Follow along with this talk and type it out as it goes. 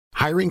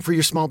Hiring for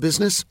your small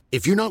business?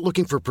 If you're not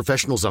looking for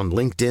professionals on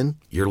LinkedIn,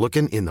 you're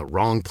looking in the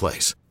wrong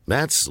place.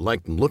 That's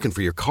like looking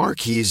for your car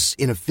keys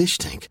in a fish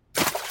tank.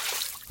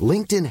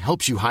 LinkedIn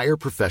helps you hire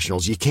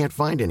professionals you can't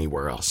find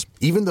anywhere else,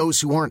 even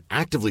those who aren't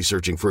actively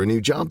searching for a new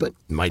job but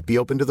might be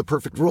open to the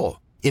perfect role.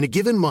 In a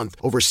given month,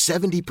 over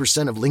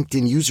 70% of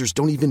LinkedIn users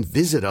don't even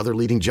visit other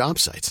leading job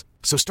sites.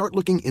 So start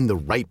looking in the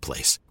right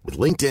place. With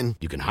LinkedIn,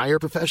 you can hire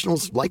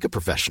professionals like a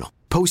professional.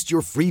 Post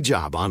your free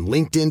job on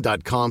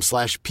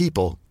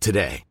linkedin.com/people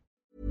today.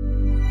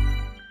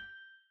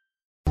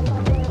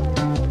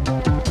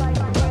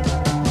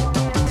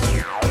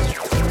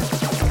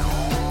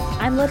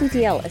 I'm Lottie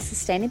DL, a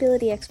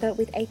sustainability expert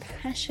with a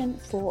passion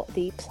for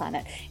the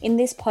planet. In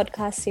this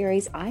podcast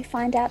series, I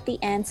find out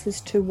the answers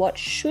to what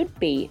should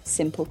be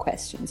simple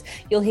questions.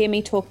 You'll hear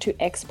me talk to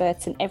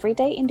experts and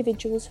everyday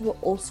individuals who are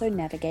also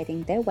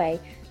navigating their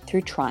way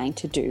through trying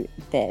to do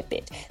their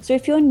bit. So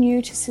if you're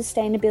new to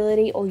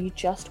sustainability or you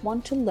just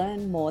want to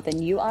learn more,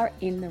 then you are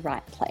in the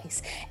right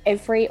place.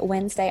 Every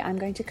Wednesday, I'm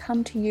going to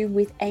come to you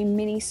with a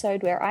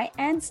mini-sode where I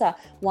answer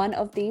one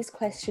of these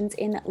questions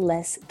in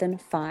less than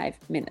 5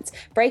 minutes,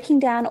 breaking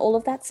down all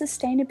of that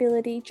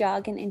sustainability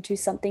jargon into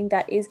something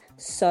that is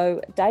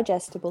so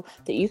digestible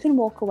that you can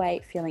walk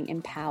away feeling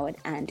empowered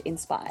and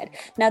inspired.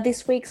 Now,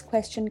 this week's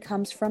question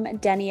comes from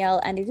Danielle,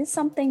 and it is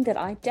something that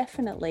I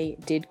definitely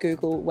did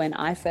Google when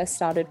I first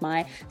started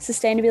my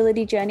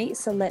sustainability journey,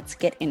 so let's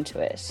get into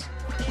it.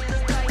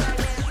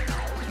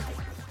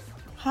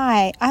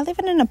 Hi, I live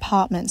in an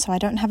apartment, so I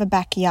don't have a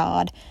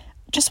backyard.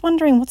 Just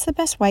wondering, what's the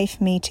best way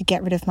for me to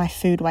get rid of my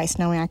food waste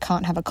knowing I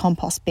can't have a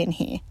compost bin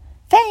here?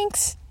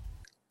 Thanks!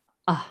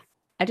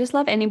 I just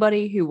love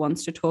anybody who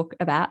wants to talk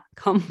about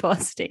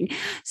composting.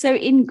 So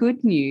in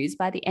good news,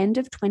 by the end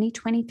of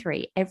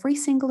 2023, every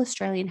single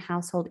Australian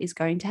household is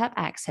going to have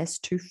access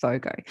to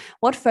FOGO.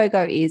 What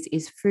FOGO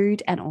is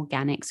food and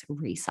organics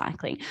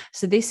recycling.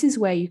 So this is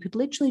where you could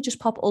literally just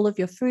pop all of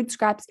your food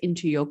scraps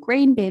into your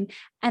green bin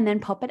and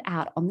then pop it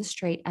out on the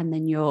street, and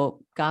then your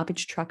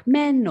garbage truck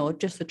men or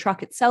just the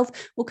truck itself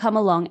will come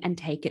along and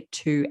take it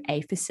to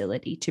a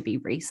facility to be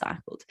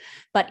recycled.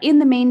 But in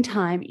the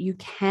meantime, you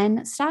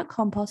can start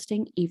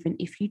composting even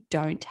if you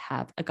don't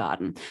have a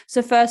garden.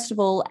 So first of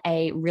all,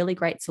 a really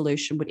great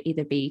solution would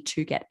either be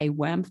to get a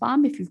worm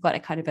farm if you've got a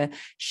kind of a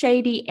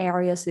shady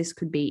area. So this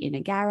could be in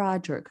a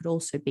garage or it could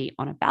also be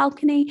on a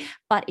balcony.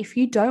 But if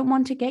you don't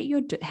want to get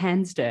your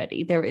hands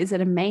dirty, there is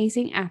an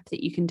amazing app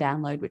that you can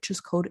download, which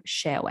is called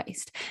Share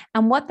Waste.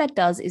 And what that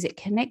does is it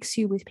connects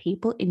you with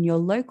people in your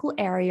local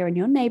area, in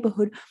your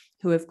neighborhood,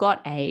 who have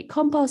got a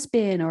compost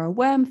bin or a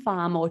worm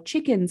farm or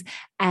chickens,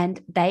 and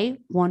they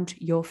want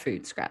your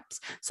food scraps.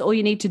 So all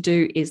you need to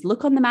do is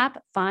look on the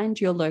map, find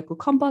your local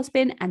compost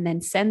bin, and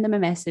then send them a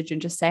message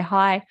and just say,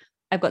 hi,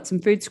 I've got some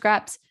food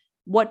scraps.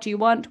 What do you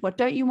want? What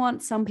don't you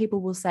want? Some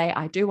people will say,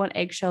 I do want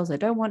eggshells. I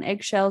don't want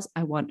eggshells.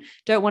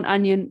 Don't want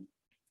onion.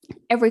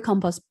 Every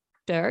compost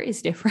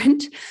is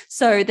different.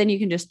 So then you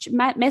can just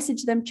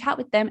message them, chat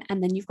with them,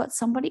 and then you've got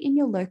somebody in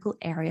your local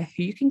area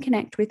who you can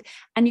connect with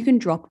and you can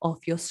drop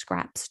off your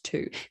scraps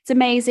to. It's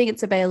amazing.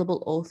 It's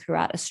available all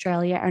throughout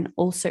Australia and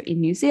also in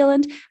New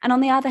Zealand. And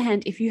on the other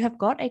hand, if you have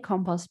got a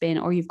compost bin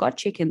or you've got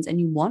chickens and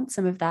you want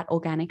some of that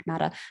organic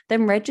matter,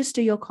 then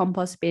register your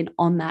compost bin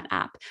on that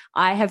app.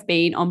 I have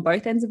been on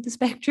both ends of the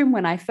spectrum.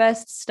 When I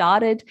first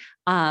started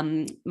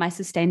my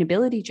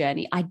sustainability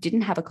journey, I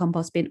didn't have a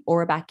compost bin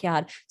or a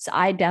backyard. So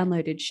I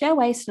downloaded Share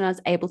Waste and I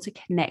was able to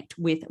connect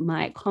with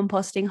my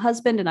composting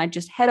husband, and I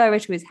just head over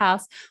to his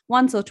house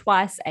once or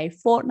twice a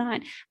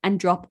fortnight and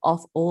drop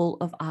off all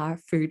of our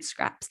food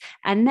scraps.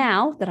 And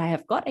now that I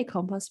have got a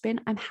compost bin,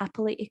 I'm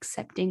happily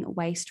accepting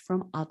waste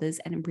from others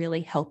and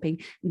really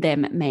helping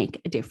them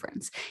make a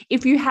difference.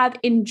 If you have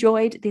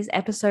enjoyed this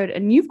episode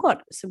and you've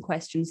got some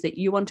questions that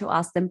you want to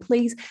ask them,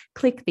 please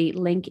click the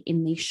link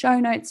in the show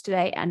notes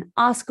today and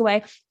ask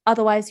away.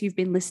 Otherwise, you've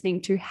been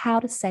listening to How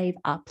to Save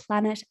Our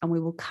Planet, and we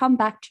will come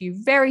back to you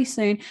very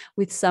soon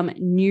with some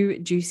new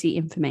juicy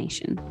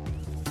information.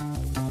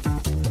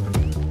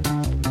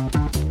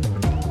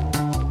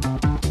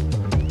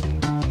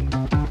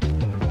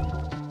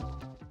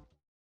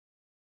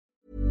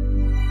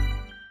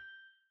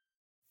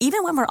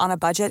 Even when we're on a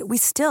budget, we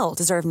still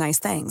deserve nice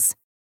things.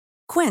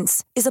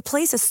 Quince is a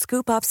place to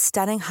scoop up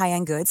stunning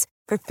high-end goods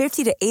for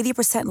 50 to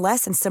 80%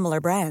 less than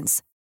similar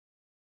brands.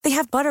 They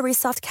have buttery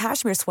soft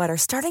cashmere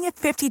sweaters starting at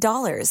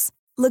 $50,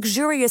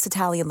 luxurious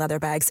Italian leather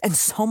bags, and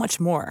so much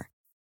more.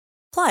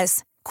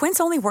 Plus, Quince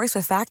only works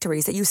with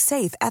factories that use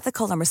safe,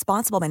 ethical, and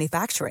responsible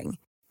manufacturing.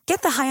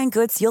 Get the high-end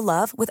goods you'll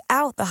love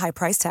without the high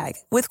price tag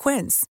with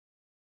Quince.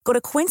 Go to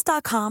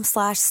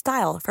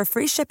quince.com/style for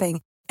free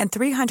shipping and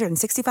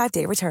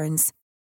 365-day returns.